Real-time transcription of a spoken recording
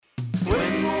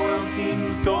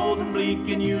cold and bleak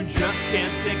and you just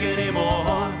can't take it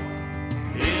anymore.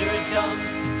 Here it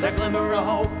comes, that glimmer of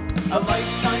hope. A light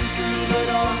shines through the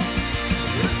door.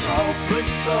 It's the hopeless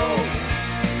show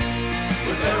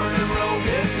with Aaron and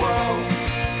Rohit. Whoa.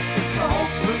 It's the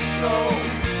hopeless show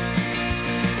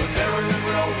with Aaron and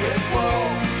Rohit. Whoa.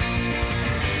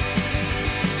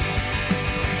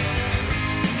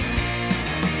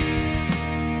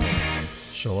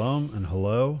 Shalom and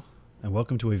hello, and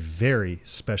welcome to a very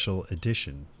special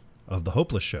edition of The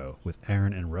Hopeless Show with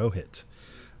Aaron and Rohit.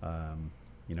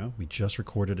 We just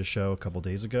recorded a show a couple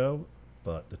days ago,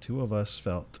 but the two of us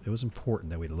felt it was important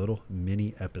that we had a little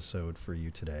mini episode for you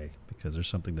today because there's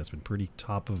something that's been pretty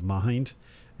top of mind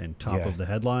and top of the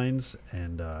headlines,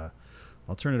 and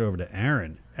I'll turn it over to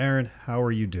Aaron. Aaron, how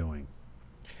are you doing?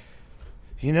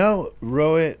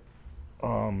 Rohit,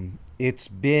 it's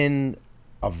been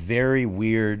a very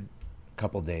weird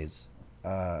couple days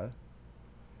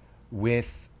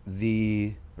with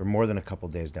more than a couple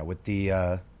days now, with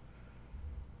the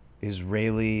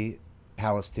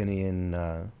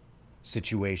Israeli-Palestinian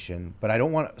situation. But I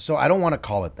don't want to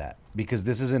call it that, because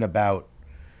this isn't about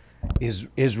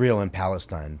Israel and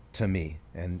Palestine to me,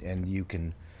 and you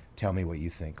can tell me what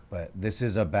you think. But this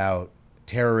is about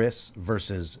terrorists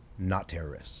versus not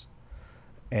terrorists.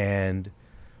 And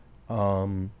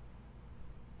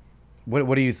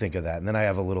What do you think of that? And then I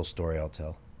have a little story I'll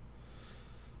tell.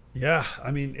 Yeah,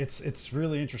 I mean, it's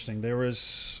really interesting. There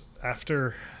was,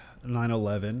 after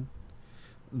 9/11,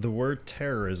 the word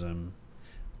terrorism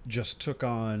just took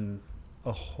on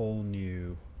a whole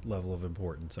new level of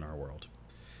importance in our world.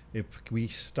 If we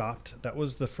stopped, that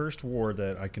was the first war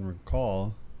that I can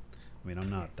recall. I mean, I'm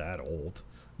not that old,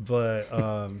 but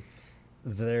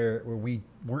we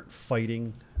weren't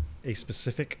fighting a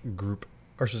specific group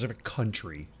or specific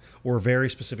country or a very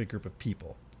specific group of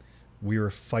people. We were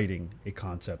fighting a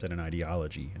concept and an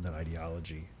ideology, and that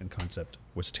ideology and concept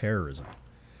was terrorism.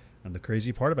 And the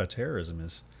crazy part about terrorism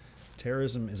is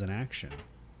an action,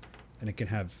 and it can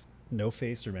have no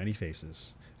face or many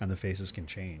faces, and the faces can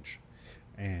change.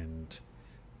 And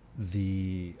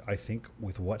I think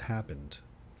with what happened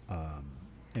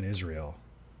in Israel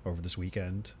over this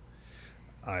weekend,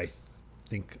 I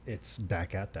think it's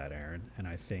back at that, Aaron. And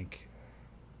I think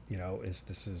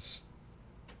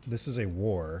this is a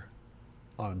war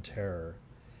on terror,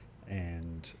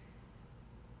 and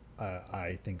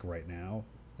I think right now,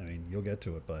 I mean, you'll get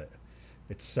to it, but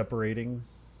it's separating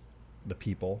the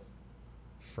people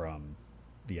from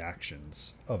the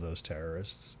actions of those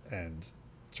terrorists and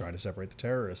trying to separate the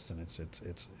terrorists, and it's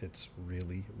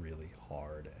really, really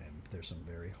hard, and there's some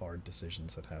very hard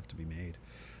decisions that have to be made.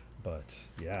 But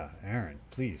yeah, Aaron,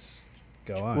 please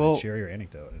go on and share your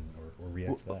anecdote or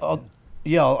react to that.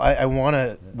 I want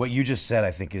to, what you just said, I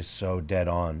think is so dead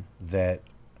on, that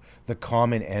the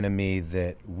common enemy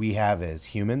that we have as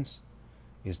humans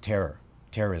is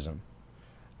terrorism.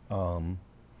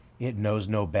 It knows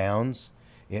no bounds.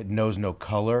 It knows no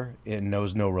color. It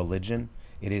knows no religion.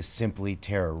 It is simply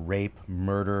terror, rape,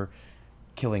 murder,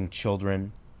 killing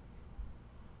children.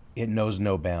 It knows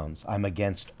no bounds. I'm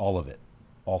against all of it,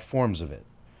 all forms of it.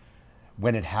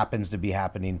 When it happens to be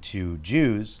happening to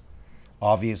Jews,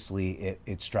 obviously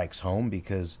it strikes home,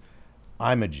 because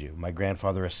I'm a Jew. My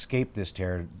grandfather escaped this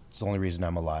terror. It's the only reason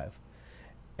I'm alive.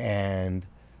 And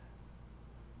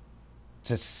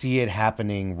to see it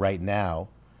happening right now,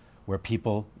 where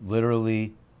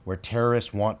where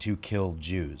terrorists want to kill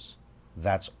Jews,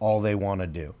 that's all they want to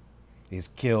do, is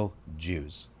kill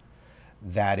Jews.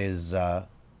 That is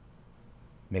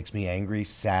makes me angry,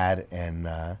 sad, and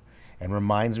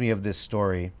reminds me of this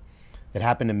story that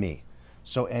happened to me.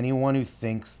 So anyone who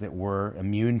thinks that we're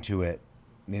immune to it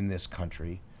in this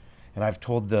country, and I've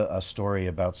told a story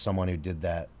about someone who did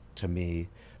that to me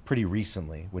pretty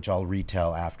recently, which I'll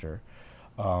retell after.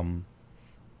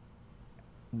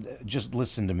 Just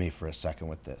listen to me for a second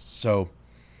with this. So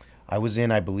I was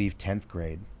in, I believe, 10th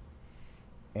grade,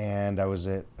 and I was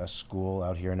at a school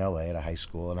out here in LA, at a high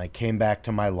school, and I came back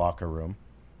to my locker room,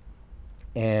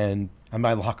 to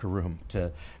my locker, with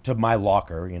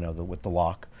the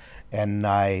lock. And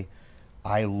I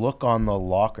look on the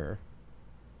locker,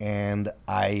 and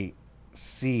I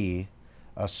see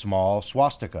a small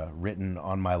swastika written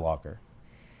on my locker.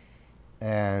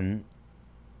 And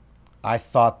I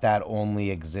thought that only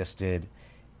existed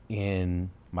in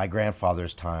my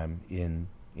grandfather's time in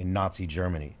Nazi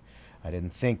Germany. I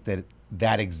didn't think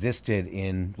that existed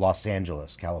in Los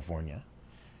Angeles, California.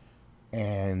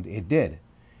 And it did.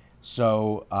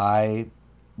 So I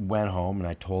went home and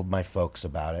I told my folks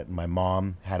about it. My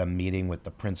mom had a meeting with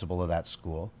the principal of that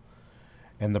school,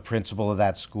 and the principal of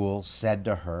that school said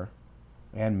to her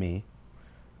and me,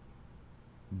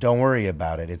 don't worry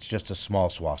about it. It's just a small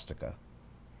swastika.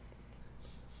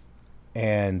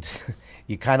 And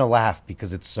you kind of laugh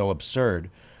because it's so absurd.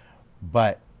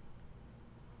 But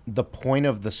the point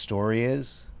of the story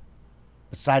is,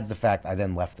 besides the fact I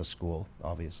then left the school,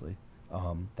 obviously,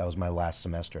 that was my last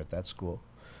semester at that school.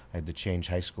 I had to change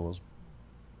high schools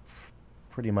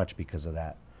pretty much because of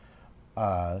that.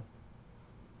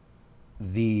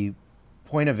 The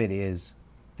point of it is,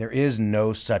 there is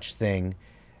no such thing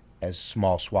as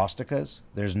small swastikas.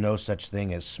 There's no such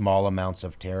thing as small amounts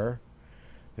of terror.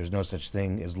 There's no such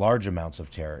thing as large amounts of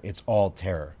terror. It's all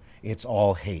terror. It's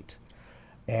all hate.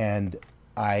 And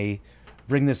I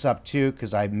bring this up too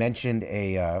because I mentioned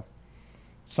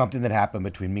something that happened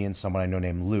between me and someone I know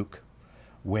named Luke,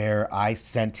 where I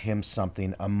sent him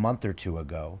something a month or two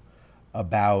ago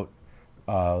about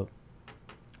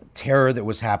terror that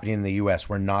was happening in the U.S.,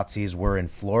 where Nazis were in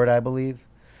Florida, I believe,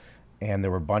 and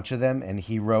there were a bunch of them. And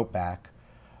he wrote back,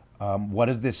 what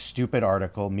does this stupid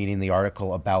article, meaning the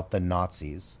article about the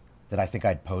Nazis that I think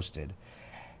I'd posted,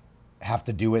 have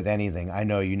to do with anything? I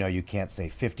know you can't say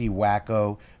 50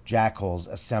 wacko jackholes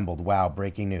assembled. Wow,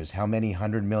 breaking news. How many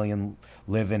 100 million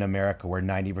live in America, where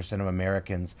 90% of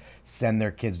Americans send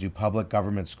their kids to public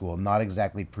government school, not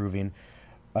exactly proving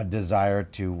a desire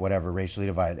to whatever, racially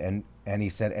divide. And he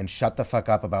said, and shut the fuck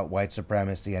up about white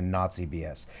supremacy and Nazi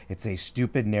BS. It's a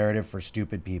stupid narrative for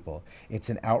stupid people. It's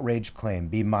an outraged claim.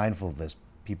 Be mindful of this.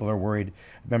 People are worried.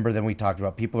 Remember then we talked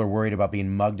about people are worried about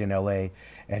being mugged in LA,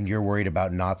 and you're worried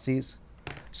about Nazis?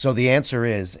 So the answer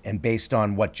is, and based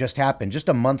on what just happened just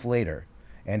a month later,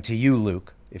 and to you,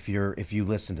 Luke, if you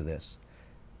listen to this,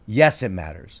 yes, it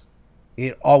matters.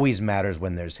 It always matters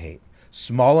when there's hate.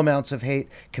 Small amounts of hate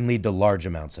can lead to large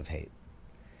amounts of hate.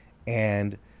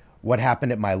 And what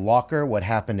happened at my locker, what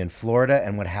happened in Florida,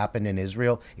 and what happened in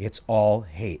Israel, it's all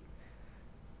hate.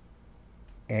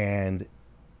 And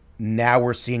now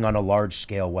we're seeing on a large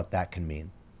scale what that can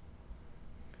mean.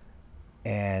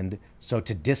 And so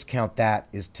to discount that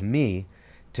is, to me,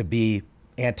 to be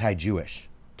anti-Jewish,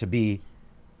 to be,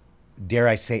 dare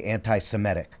I say,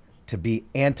 anti-Semitic, to be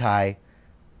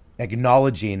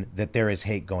acknowledging that there is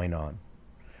hate going on.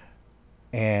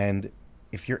 And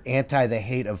if you're anti the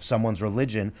hate of someone's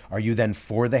religion, are you then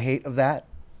for the hate of that?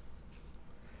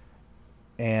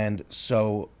 And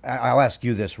so I'll ask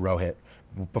you this, Rohit,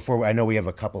 before, I know we have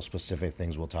a couple specific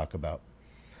things we'll talk about,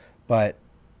 but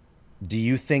do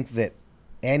you think that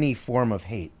any form of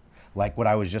hate, like what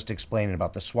I was just explaining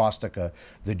about the swastika,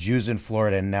 the Jews in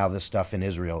Florida, and now the stuff in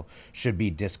Israel, should be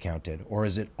discounted? Or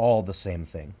is it all the same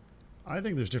thing? I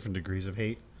think there's different degrees of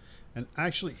hate. And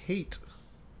actually, hate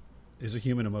is a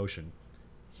human emotion.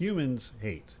 Humans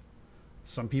hate.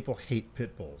 Some people hate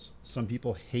pit bulls. Some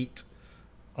people hate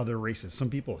other races. Some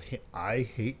people hate, I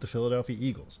hate the Philadelphia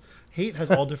Eagles. Hate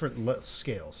has all different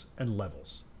scales and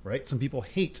levels, right? Some people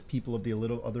hate people of the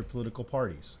other political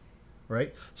parties,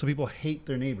 right? Some people hate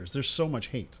their neighbors. There's so much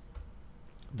hate.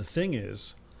 The thing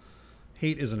is,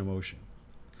 hate is an emotion.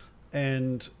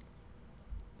 And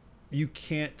you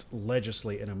can't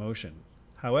legislate an emotion.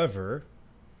 However,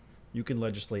 you can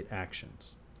legislate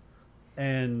actions.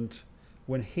 And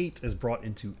when hate is brought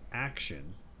into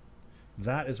action,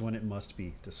 that is when it must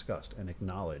be discussed and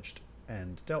acknowledged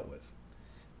and dealt with.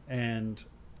 And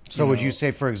so would you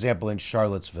say, for example, in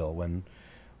Charlottesville,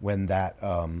 when that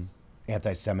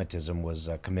anti-Semitism was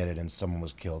committed and someone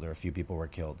was killed, or a few people were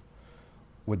killed,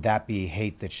 would that be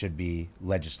hate that should be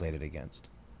legislated against?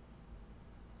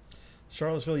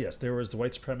 Charlottesville, yes. There was the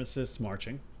white supremacists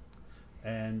marching,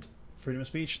 and freedom of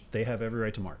speech, they have every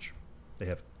right to march. They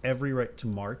have every right to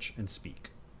march and speak.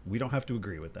 We don't have to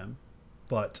agree with them,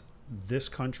 but this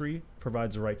country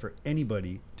provides a right for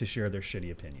anybody to share their shitty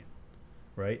opinion,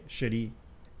 right? Shitty,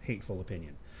 hateful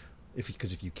opinion.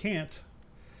 Because if you can't,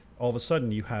 all of a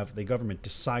sudden you have the government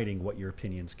deciding what your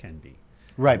opinions can be.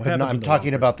 Right, but no, I'm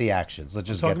talking about the actions. Let's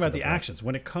just talk about the actions.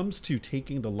 When it comes to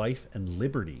taking the life and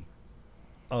liberty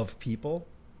of people,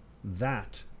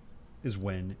 that is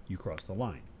when you cross the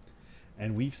line.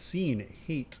 And we've seen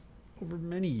hate over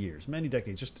many years, many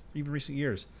decades, just even recent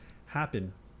years,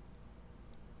 happen,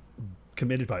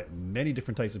 committed by many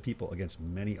different types of people against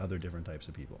many other different types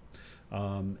of people.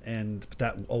 But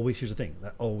that always, here's the thing,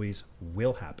 that always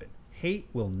will happen. Hate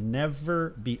will never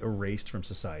be erased from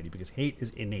society because hate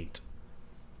is innate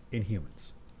in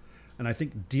humans. And I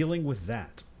think dealing with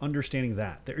that, understanding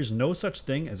that, there is no such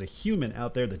thing as a human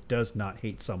out there that does not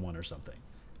hate someone or something.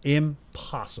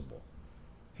 Impossible.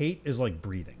 Hate is like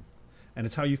breathing. And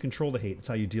it's how you control the hate. It's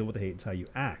how you deal with the hate. It's how you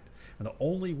act. And the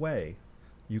only way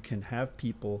you can have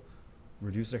people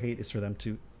reduce their hate is for them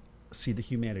to see the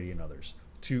humanity in others,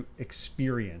 to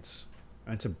experience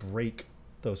and to break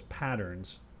those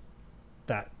patterns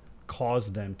that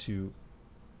cause them to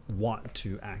want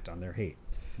to act on their hate.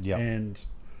 Yeah. And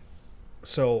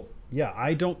so, yeah,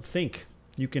 I don't think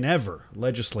you can ever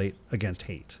legislate against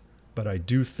hate, but I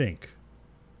don't think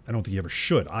you ever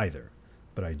should either,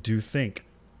 but I do think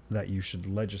that you should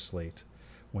legislate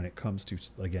when it comes to,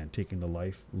 again, taking the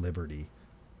life, liberty,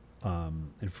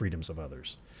 and freedoms of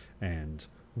others. And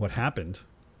what happened,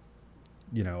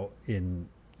 in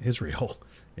Israel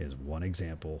is one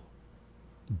example,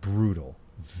 brutal,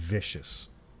 vicious,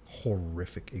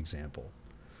 horrific example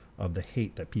of the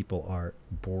hate that people are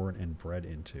born and bred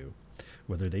into,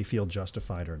 whether they feel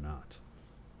justified or not.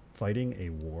 Fighting a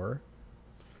war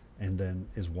and then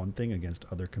is one thing against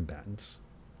other combatants,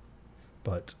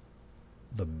 but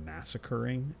the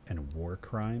massacring and war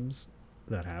crimes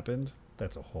that happened,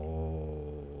 that's a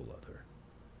whole other.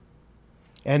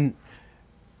 And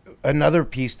another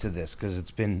piece to this, because it's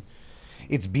being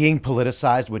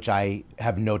politicized, which I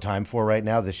have no time for right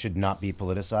now. This should not be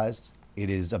politicized. It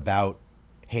is about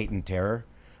hate and terror.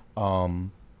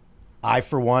 I,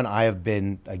 for one, I have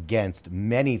been against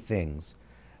many things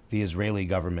the Israeli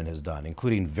government has done,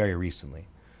 including very recently.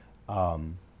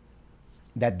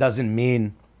 That doesn't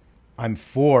mean I'm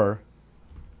for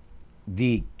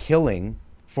the killing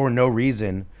for no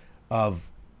reason of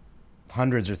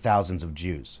hundreds or thousands of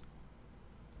Jews.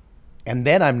 And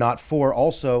then I'm not for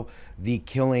also the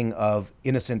killing of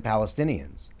innocent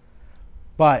Palestinians.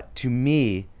 But to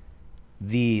me,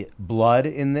 the blood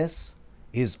in this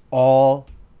is all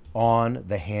on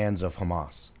the hands of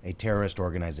Hamas, a terrorist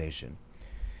organization.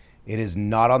 It is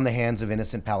not on the hands of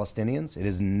innocent Palestinians. It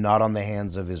is not on the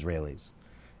hands of Israelis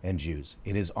and Jews.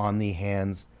 It is on the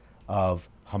hands of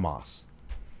Hamas.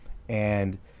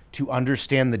 And to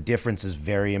understand the difference is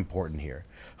very important here.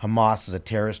 Hamas is a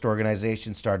terrorist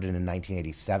organization started in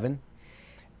 1987,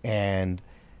 and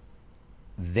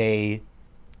they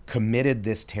committed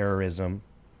this terrorism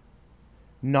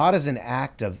not as an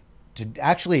act of,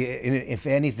 if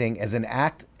anything, as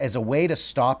a way to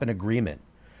stop an agreement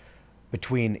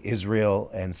between Israel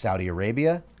and Saudi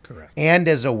Arabia. Correct. And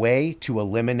as a way to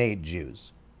eliminate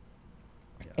Jews.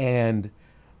 Yes. And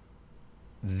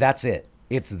that's it.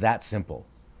 It's that simple.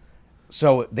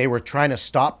 So they were trying to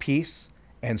stop peace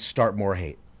and start more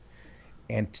hate.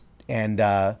 And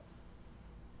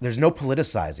there's no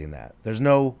politicizing that. There's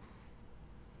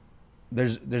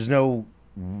no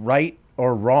right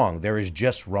or wrong. There is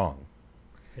just wrong.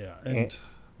 Yeah.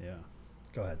 Yeah.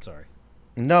 Go ahead. Sorry.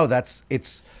 No,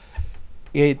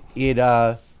 it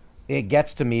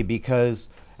gets to me because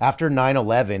after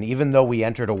 9/11, even though we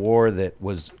entered a war that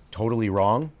was totally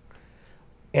wrong,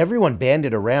 everyone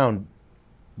banded around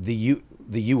the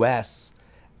U.S.,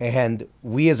 and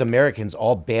we as Americans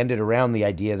all banded around the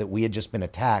idea that we had just been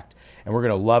attacked and we're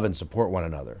going to love and support one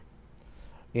another.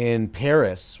 In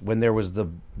Paris, when there was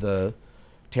the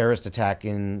terrorist attack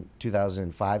in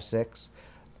 2005-6,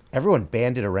 everyone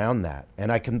banded around that,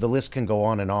 and the list can go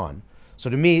on and on.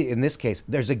 So to me, in this case,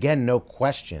 there's again no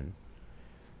question.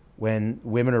 When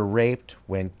women are raped,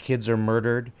 when kids are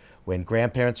murdered, when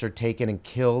grandparents are taken and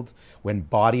killed, when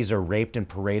bodies are raped and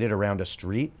paraded around a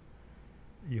street.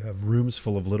 You have rooms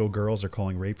full of little girls they're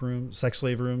calling rape rooms, sex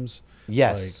slave rooms.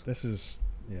 Yes. Like, this is,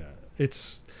 yeah.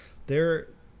 It's, there.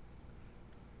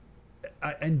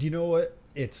 And you know what?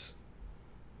 It's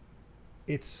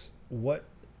what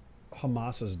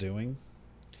Hamas is doing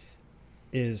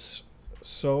is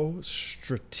so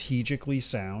strategically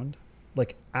sound,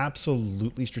 like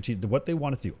absolutely strategic. What they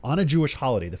wanted to do on a Jewish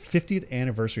holiday, the 50th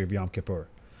anniversary of Yom Kippur,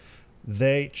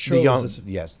 they chose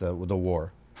the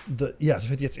war. Yes,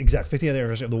 50th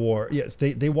anniversary of the war. Yes,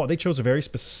 they chose a very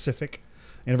specific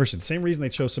anniversary. The same reason they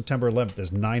chose September 11th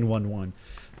as 9/11.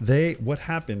 What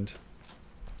happened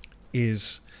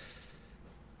is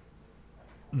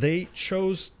they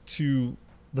chose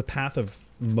the path of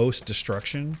most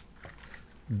destruction.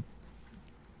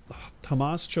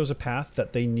 Hamas chose a path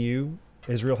that they knew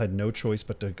Israel had no choice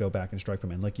but to go back and strike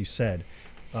them. And like you said,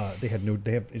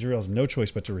 Israel has no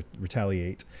choice but to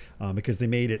retaliate because they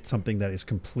made it something that is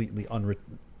completely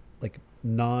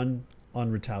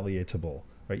non-unretaliatable.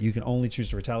 Right? You can only choose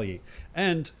to retaliate.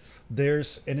 And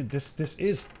this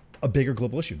is a bigger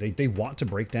global issue. They want to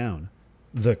break down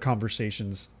the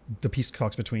conversations, the peace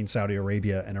talks between Saudi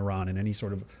Arabia and Iran and any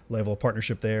sort of level of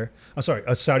partnership there.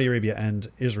 Saudi Arabia and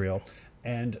Israel.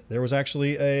 And there was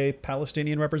actually a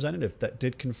Palestinian representative that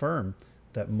did confirm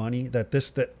that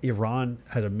Iran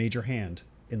had a major hand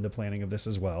in the planning of this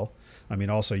as well. I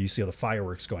mean, also you see all the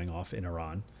fireworks going off in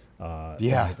Iran that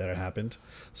had happened.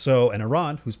 So, and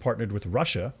Iran, who's partnered with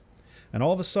Russia, and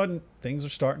all of a sudden things are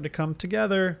starting to come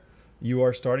together. you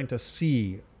are starting to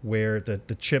see where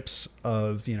the chips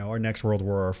of our next world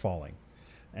war are falling,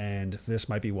 and this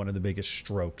might be one of the biggest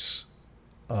strokes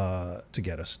to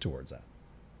get us towards that.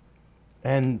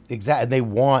 And exactly,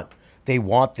 they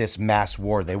want this mass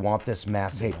war. They want this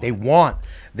mass hate. They want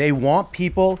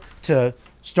people to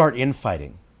start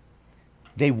infighting.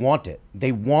 They want it.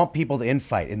 They want people to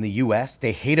infight in the U.S.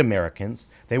 They hate Americans.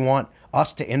 They want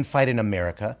us to infight in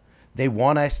America. They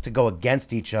want us to go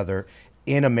against each other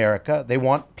in America. They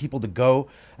want people to go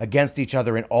against each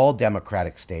other in all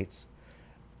democratic states.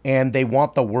 And they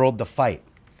want the world to fight.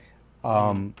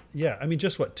 Yeah, I mean,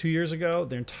 just 2 years ago,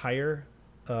 the entire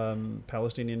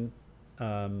Palestinian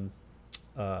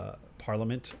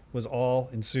parliament was all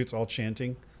in suits, all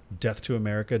chanting, "Death to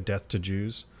America, death to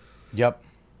Jews." Yep.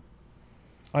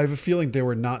 I have a feeling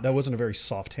that wasn't a very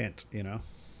soft hint,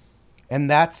 And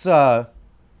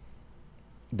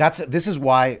this is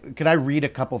why, can I read a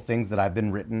couple things that I've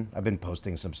been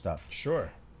posting some stuff.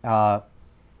 Sure.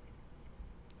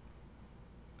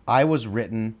 I was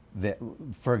written that,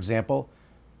 for example,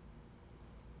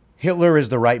 Hitler is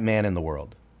the right man in the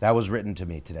world. That was written to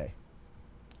me today.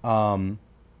 Too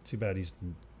bad he's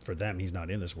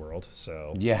not in this world.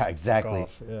 So yeah, exactly.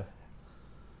 Yeah.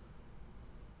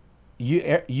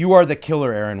 You are the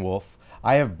killer, Aaron Wolf.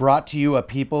 I have brought to you a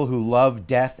people who love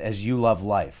death as you love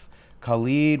life.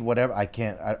 Khalid, whatever.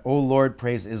 Oh Lord,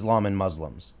 praise Islam and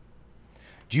Muslims.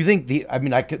 Do you think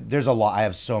there's a lot. I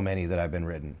have so many that I've been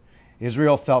written.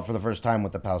 Israel felt for the first time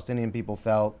what the Palestinian people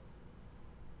felt.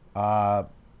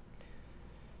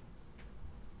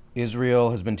 Israel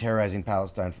has been terrorizing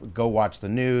Palestine. Go watch the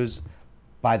news.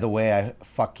 By the way,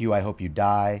 fuck you. I hope you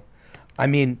die. I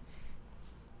mean,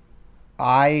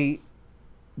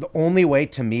 the only way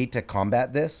to me to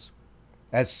combat this,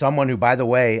 as someone who, by the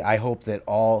way, I hope that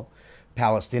all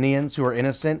Palestinians who are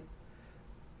innocent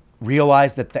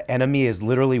realize that the enemy is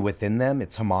literally within them.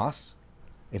 It's Hamas.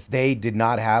 If they did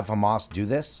not have Hamas do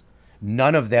this,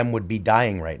 none of them would be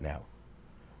dying right now.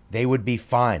 They would be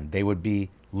fine. They would be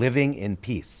living in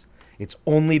peace. It's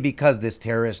only because this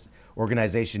terrorist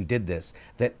organization did this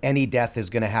that any death is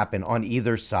going to happen on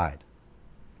either side.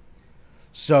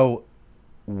 So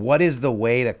what is the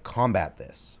way to combat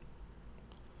this?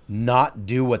 Not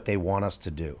do what they want us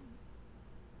to do.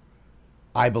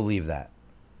 I believe that.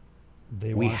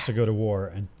 They want us to go to war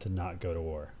and to not go to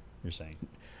war, you're saying?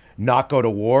 Not go to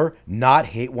war, not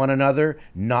hate one another,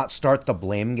 not start the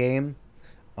blame game,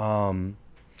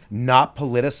 not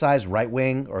politicize right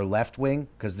wing or left wing,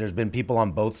 because there's been people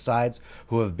on both sides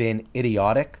who have been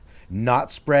idiotic,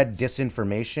 not spread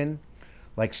disinformation,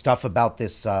 like stuff about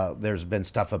this. There's been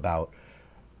stuff about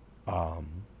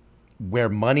where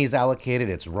money's allocated,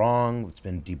 it's wrong. It's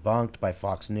been debunked by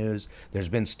Fox News. There's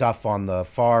been stuff on the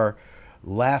far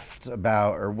left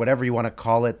about, or whatever you want to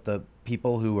call it, the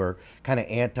people who are kind of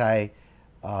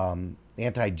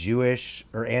anti-Jewish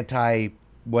or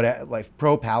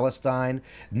pro-Palestine.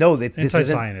 No, this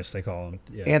anti-Zionist, they call them.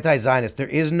 Yeah. Anti-Zionist. There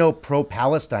is no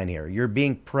pro-Palestine here. You're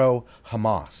being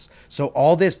pro-Hamas. So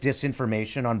all this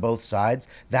disinformation on both sides,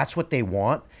 that's what they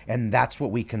want, and that's what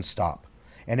we can stop.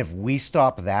 And if we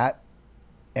stop that,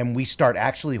 and we start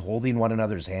actually holding one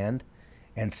another's hand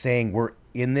and saying we're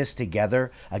in this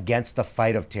together against the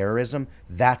fight of terrorism,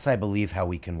 that's, I believe, how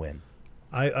we can win.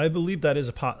 I believe that is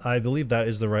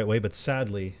the right way, but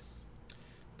sadly,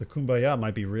 the kumbaya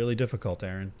might be really difficult,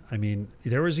 Aaron. I mean,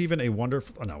 there was even a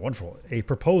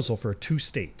proposal for a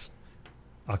 2-state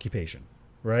occupation,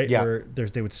 right? Yeah. Where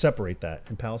they would separate that.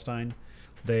 In Palestine,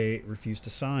 they refused to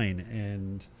sign,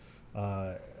 and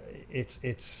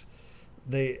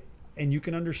and you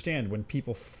can understand when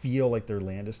people feel like their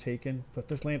land is taken, but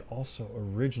this land also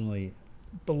originally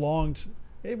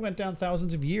it went down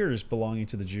thousands of years belonging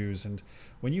to the Jews. And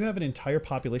when you have an entire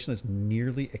population that's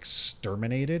nearly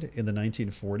exterminated in the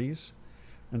 1940s,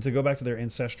 and to go back to their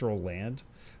ancestral land,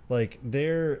 it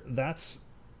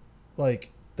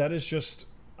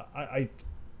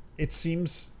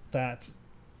seems that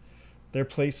they're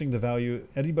placing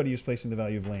anybody who's placing the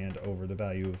value of land over the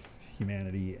value of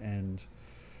humanity. And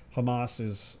Hamas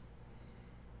is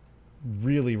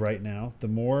really, right now, the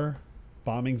more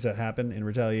bombings that happen in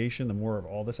retaliation, the more of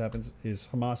all this happens, is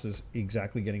Hamas is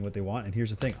exactly getting what they want. And here's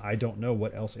the thing, I don't know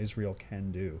what else Israel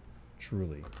can do,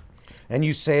 truly. And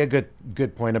you say a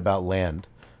good point about land.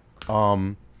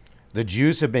 The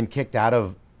Jews have been kicked out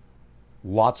of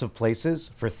lots of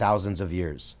places for thousands of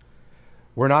years.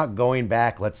 We're not going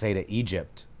back, let's say, to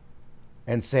Egypt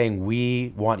and saying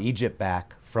we want Egypt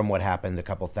back from what happened a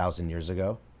couple thousand years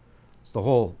ago. So the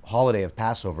whole holiday of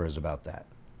Passover is about that,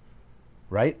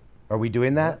 right? Are we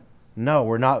doing that? No,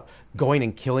 we're not going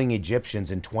and killing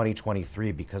Egyptians in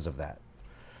 2023 because of that.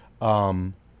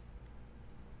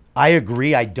 I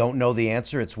agree. I don't know the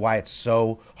answer. It's why it's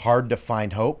so hard to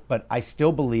find hope. But I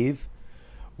still believe,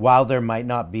 while there might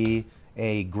not be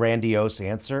a grandiose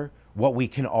answer, what we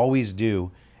can always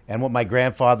do, and what my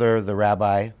grandfather, the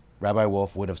Rabbi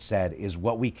Wolf, would have said, is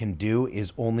what we can do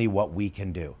is only what we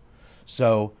can do.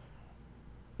 So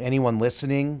anyone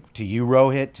listening, to you,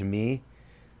 Rohit, to me,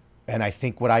 and I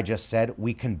think what I just said,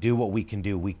 we can do what we can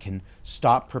do. We can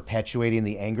stop perpetuating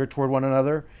the anger toward one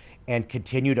another and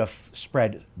continue to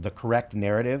spread the correct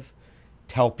narrative,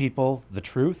 tell people the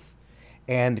truth,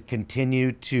 and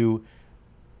continue to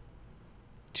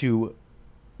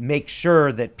make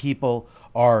sure that people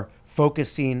are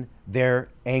focusing their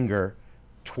anger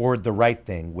toward the right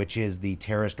thing, which is the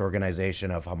terrorist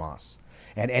organization of Hamas,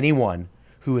 and anyone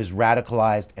who is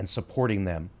radicalized and supporting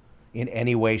them in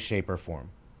any way, shape, or form.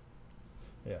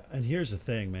 Yeah, and here's the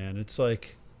thing, man. It's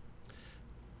like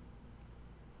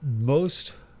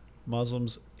most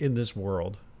Muslims in this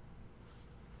world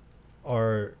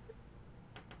are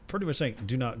pretty much saying,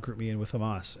 do not group me in with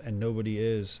Hamas, and nobody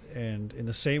is. And in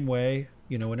the same way,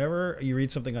 whenever you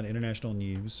read something on international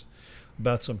news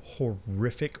about some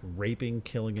horrific raping,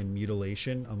 killing, and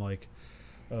mutilation, I'm like,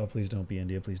 oh, please don't be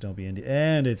India. Please don't be India.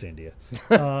 And it's India.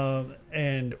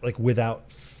 And like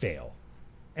without fail.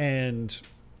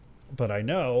 But I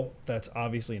know that's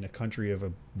obviously in a country of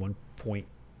a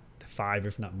 1.5,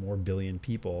 if not more, billion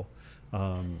people.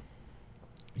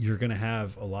 You're going to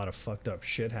have a lot of fucked up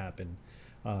shit happen.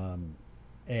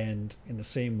 And in the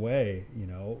same way,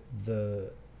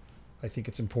 I think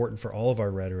it's important for all of our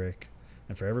rhetoric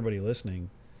and for everybody listening,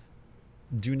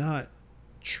 do not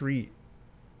treat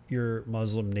your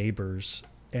Muslim neighbors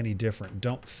any different.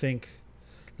 Don't think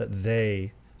that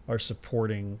they are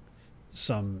supporting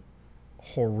some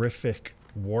horrific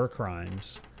war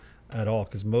crimes at all,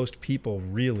 because most people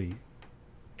really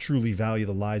truly value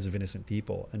the lives of innocent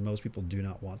people, and most people do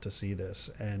not want to see this.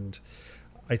 And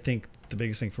I think the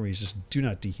biggest thing for me is just do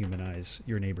not dehumanize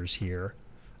your neighbors here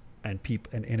and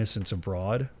innocents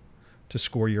abroad to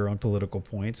score your own political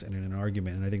points and in an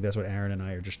argument. And I think that's what Aaron and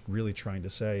I are just really trying to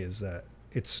say, is that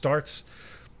it starts,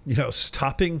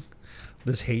 stopping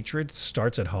this hatred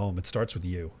starts at home. It starts with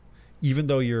you. Even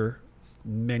though you're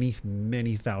many,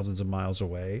 many thousands of miles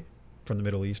away from the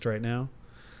Middle East right now,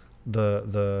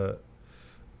 the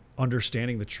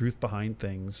understanding the truth behind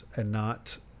things and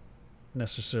not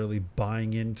necessarily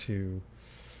buying into,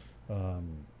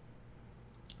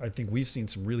 I think we've seen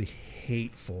some really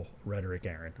hateful rhetoric,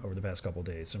 Aaron, over the past couple of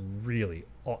days. Some really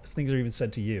things are even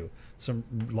said to you. Some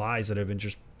lies that have been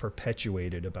just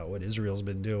perpetuated about what Israel's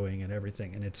been doing and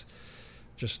everything. And it's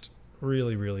just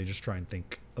really, really just try and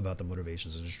think about the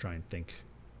motivations and just try and think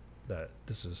that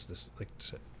like I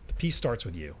said, the peace starts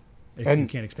with you. You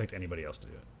can't expect anybody else to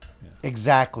do it. Yeah.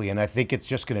 Exactly. And I think it's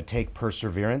just going to take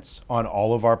perseverance on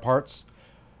all of our parts,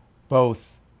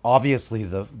 both obviously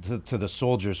to the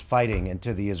soldiers fighting, and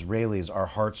to the Israelis, our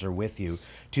hearts are with you.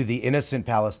 To the innocent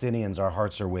Palestinians, our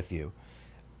hearts are with you.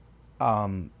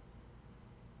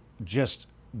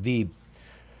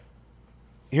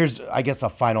 Here's, I guess, a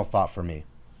final thought for me.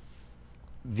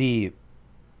 The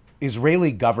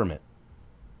Israeli government,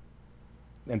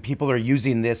 and people are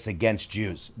using this against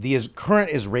Jews, the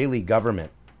current Israeli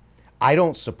government, I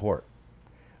don't support.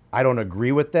 I don't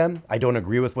agree with them. I don't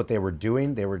agree with what they were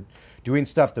doing. They were doing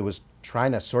stuff that was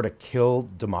trying to sort of kill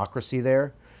democracy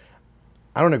there.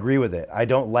 I don't agree with it. I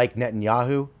don't like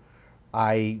Netanyahu.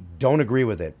 I don't agree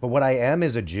with it. But what I am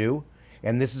is a Jew,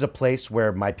 and this is a place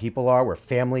where my people are, where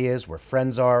family is, where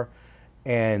friends are,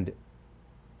 and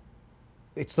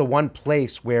it's the one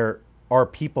place where our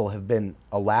people have been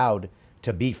allowed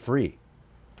to be free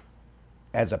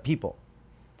as a people.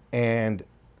 And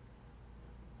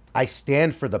I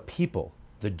stand for the people,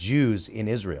 the Jews in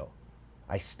Israel.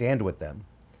 I stand with them.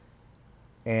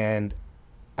 And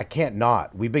I can't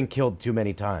not. We've been killed too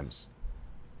many times.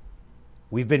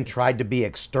 We've been tried to be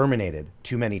exterminated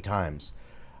too many times.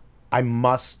 I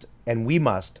must, and we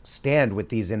must, stand with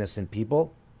these innocent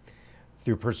people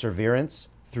through perseverance,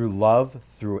 through love,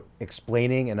 through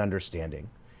explaining and understanding.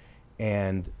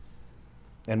 And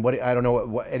what, I don't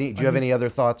know, do you have any other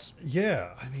thoughts? Yeah,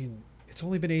 I mean, it's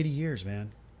only been 80 years,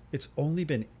 man. It's only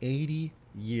been 80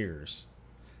 years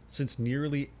since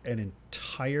nearly an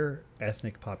entire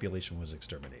ethnic population was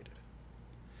exterminated.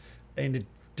 And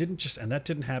that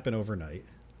didn't happen overnight.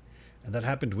 And that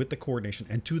happened with the coordination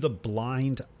and to the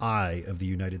blind eye of the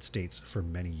United States for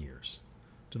many years.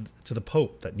 To the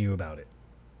Pope that knew about it.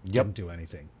 Yep. Didn't do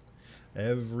anything.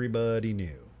 Everybody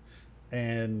knew.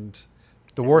 And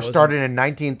The war started in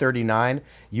 1939.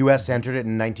 U.S. entered it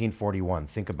in 1941.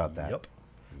 Think about that. Yep.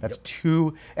 That's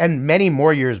 2 and many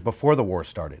more years before the war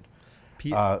started.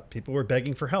 People were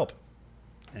begging for help,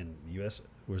 and the U.S.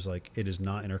 was like, it is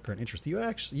not in our current interest. The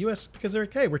U.S. because they're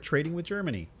okay, we're trading with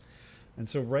Germany. And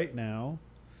so right now,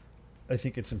 I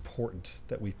think it's important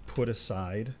that we put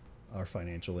aside our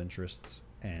financial interests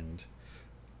and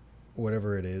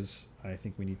whatever it is. I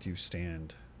think we need to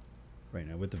stand right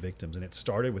now with the victims. And it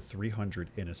started with 300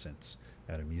 innocents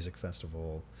at a music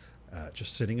festival,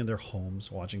 just sitting in their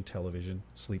homes, watching television,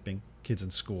 sleeping, kids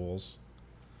in schools.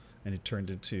 And it turned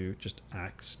into just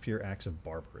pure acts of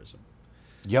barbarism.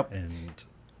 Yep.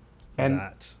 And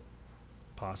that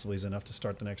possibly is enough to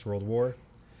start the next World War.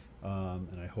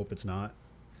 And I hope it's not.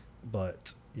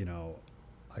 But,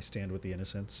 I stand with the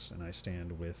innocents, and I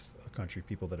stand with a country,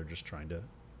 people that are just trying to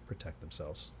protect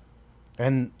themselves.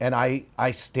 And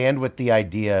I stand with the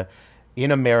idea,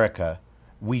 in America,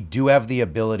 we do have the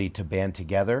ability to band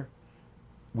together.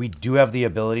 We do have the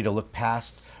ability to look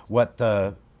past what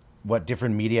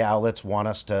different media outlets want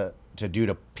us to do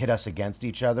to pit us against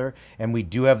each other. And we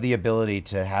do have the ability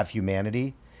to have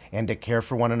humanity and to care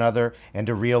for one another and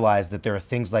to realize that there are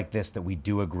things like this that we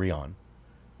do agree on.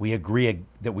 We agree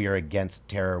that we are against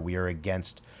terror. We are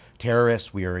against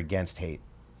terrorists. We are against hate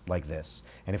like this.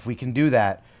 And if we can do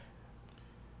that,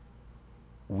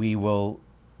 we will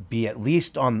be at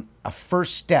least on a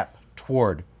first step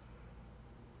toward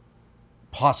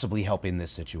possibly helping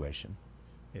this situation.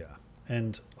 Yeah.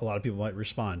 And a lot of people might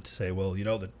respond to say, well,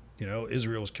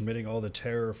 Israel's committing all the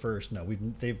terror first. No,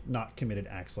 they've not committed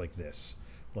acts like this,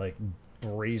 like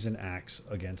brazen acts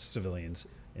against civilians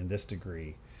in this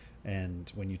degree.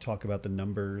 And when you talk about the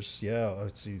numbers,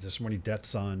 let's see, there's more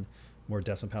deaths on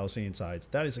Palestinian sides.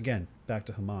 That is, again, back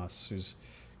to Hamas, who's,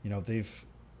 they've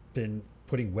been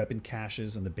putting weapon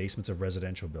caches in the basements of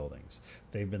residential buildings.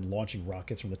 They've been launching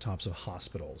rockets from the tops of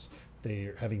hospitals.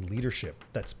 They're having leadership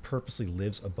that's purposely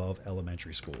lives above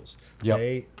elementary schools.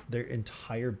 Yep. Their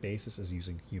entire basis is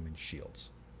using human shields.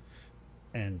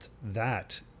 And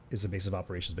that is the base of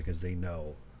operations because they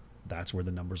know that's where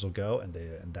the numbers will go, and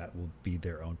that will be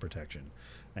their own protection.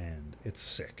 And it's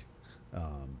sick.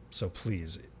 So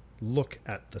please look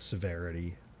at the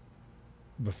severity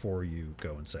before you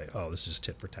go and say, oh, this is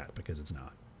tit for tat, because it's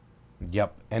not.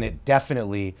 Yep. And it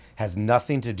definitely has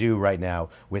nothing to do right now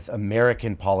with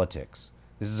American politics.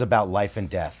 This is about life and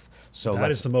death. So that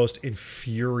is the most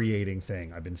infuriating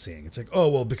thing I've been seeing. It's like, oh,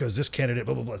 well, because this candidate,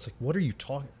 blah, blah, blah. It's like, what are you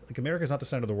talking? Like, America's not the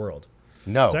center of the world.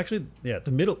 No. It's actually,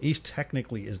 the Middle East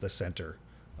technically is the center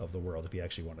of the world if you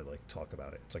actually want to talk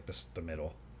about it. It's like the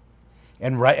middle.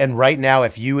 And right now,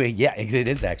 it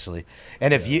is actually.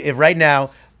 And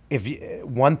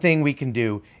one thing we can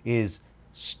do is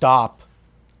stop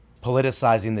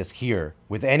politicizing this here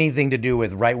with anything to do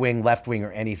with right wing, left wing,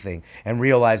 or anything, and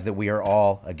realize that we are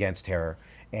all against terror,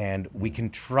 and we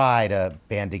can try to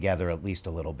band together at least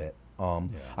a little bit.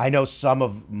 I know some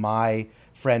of my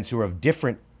friends who are of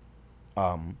different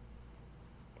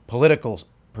political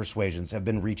persuasions have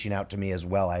been reaching out to me as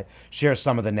well. I share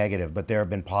some of the negative, but there have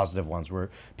been positive ones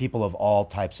where people of all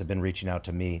types have been reaching out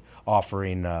to me,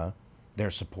 offering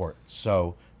their support.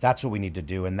 So that's what we need to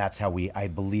do, and that's how we, I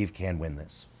believe, can win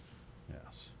this.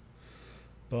 Yes.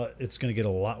 But it's going to get a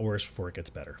lot worse before it gets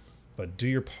better. But do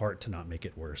your part to not make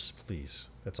it worse, please.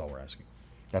 That's all we're asking.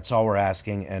 That's all we're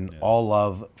asking, and all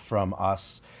love from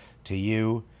us to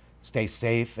you. Stay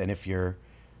safe, and if you're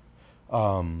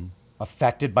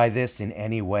affected by this in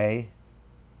any way,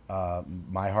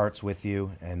 my heart's with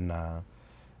you, and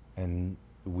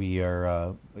we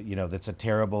are, that's a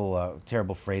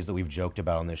terrible phrase that we've joked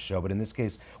about on this show, but in this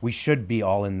case, we should be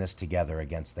all in this together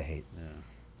against the hate.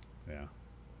 Yeah.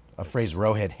 A phrase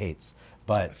Rohit hates,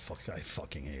 but I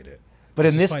fucking hate it. But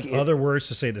in this, find other words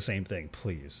to say the same thing,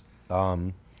 please.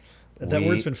 That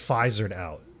word's been Pfizered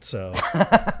out, so.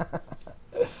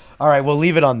 All right, we'll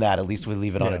leave it on that. At least we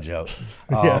leave it on a joke.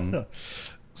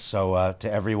 So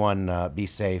to everyone, be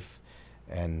safe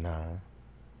and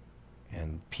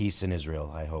peace in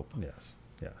Israel, I hope.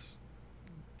 Yes.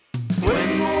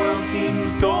 When the world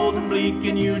seems cold and bleak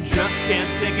and you just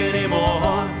can't take it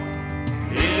anymore,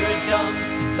 here it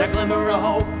comes, that glimmer of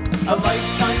hope, a light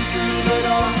shines through the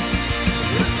door.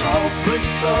 This hope is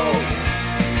so